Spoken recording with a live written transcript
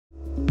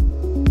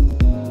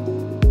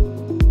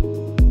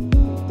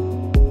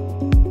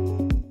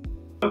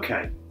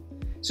Okay,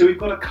 so we've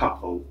got a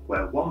couple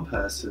where one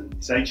person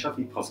is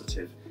HIV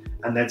positive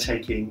and they're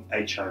taking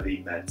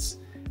HIV meds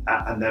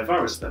and their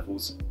virus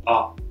levels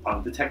are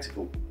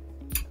undetectable.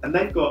 And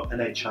they've got an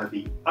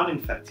HIV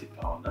uninfected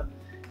partner,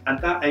 and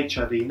that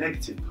HIV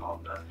negative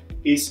partner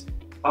is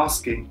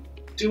asking,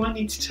 do I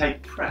need to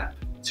take PrEP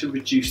to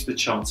reduce the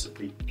chance of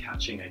me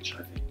catching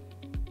HIV?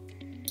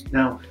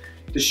 Now,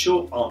 the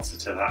short answer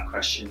to that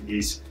question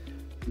is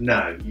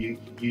no, you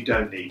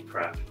don't need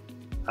PrEP.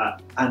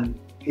 And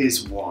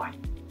here's why.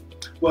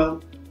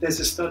 Well,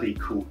 there's a study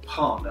called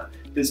Partner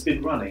that's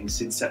been running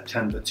since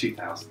September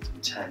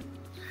 2010.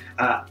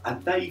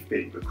 And they've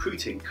been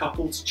recruiting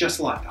couples just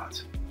like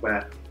that,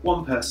 where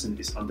one person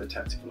is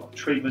undetectable on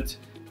treatment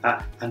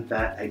and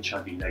their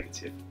HIV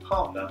negative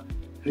partner,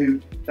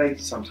 who they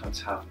sometimes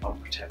have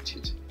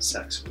unprotected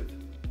sex with.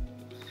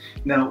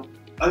 Now,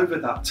 over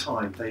that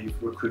time, they've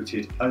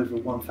recruited over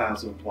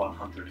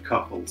 1,100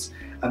 couples,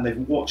 and they've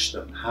watched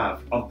them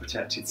have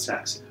unprotected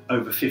sex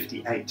over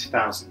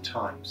 58,000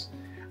 times.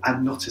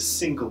 And not a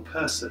single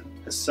person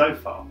has so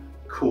far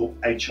caught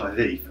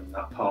HIV from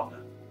that partner.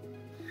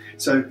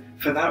 So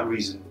for that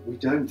reason, we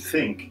don't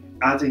think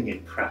adding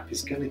in PrEP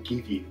is going to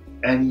give you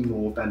any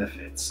more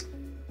benefits.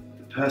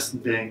 The person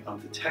being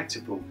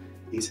undetectable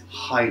is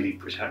highly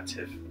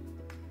protective.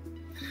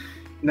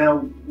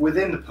 Now,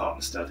 within the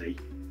partner study,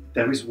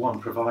 there is one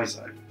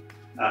proviso,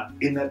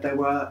 in that there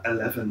were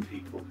 11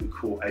 people who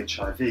caught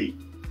HIV,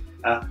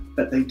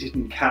 but they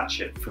didn't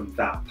catch it from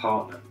that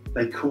partner.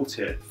 They caught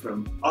it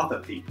from other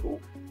people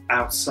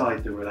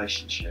outside the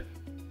relationship.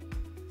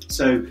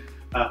 So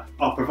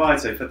our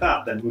proviso for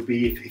that then would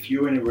be if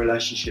you're in a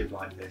relationship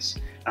like this,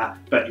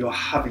 but you're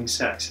having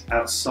sex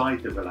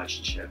outside the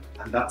relationship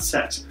and that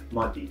sex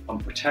might be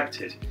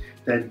unprotected,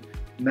 then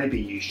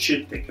maybe you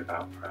should think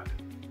about PrEP.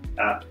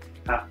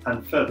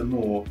 And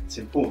furthermore, it's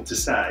important to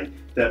say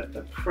that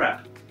the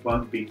PrEP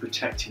won't be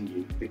protecting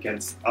you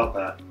against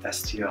other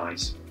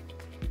STIs.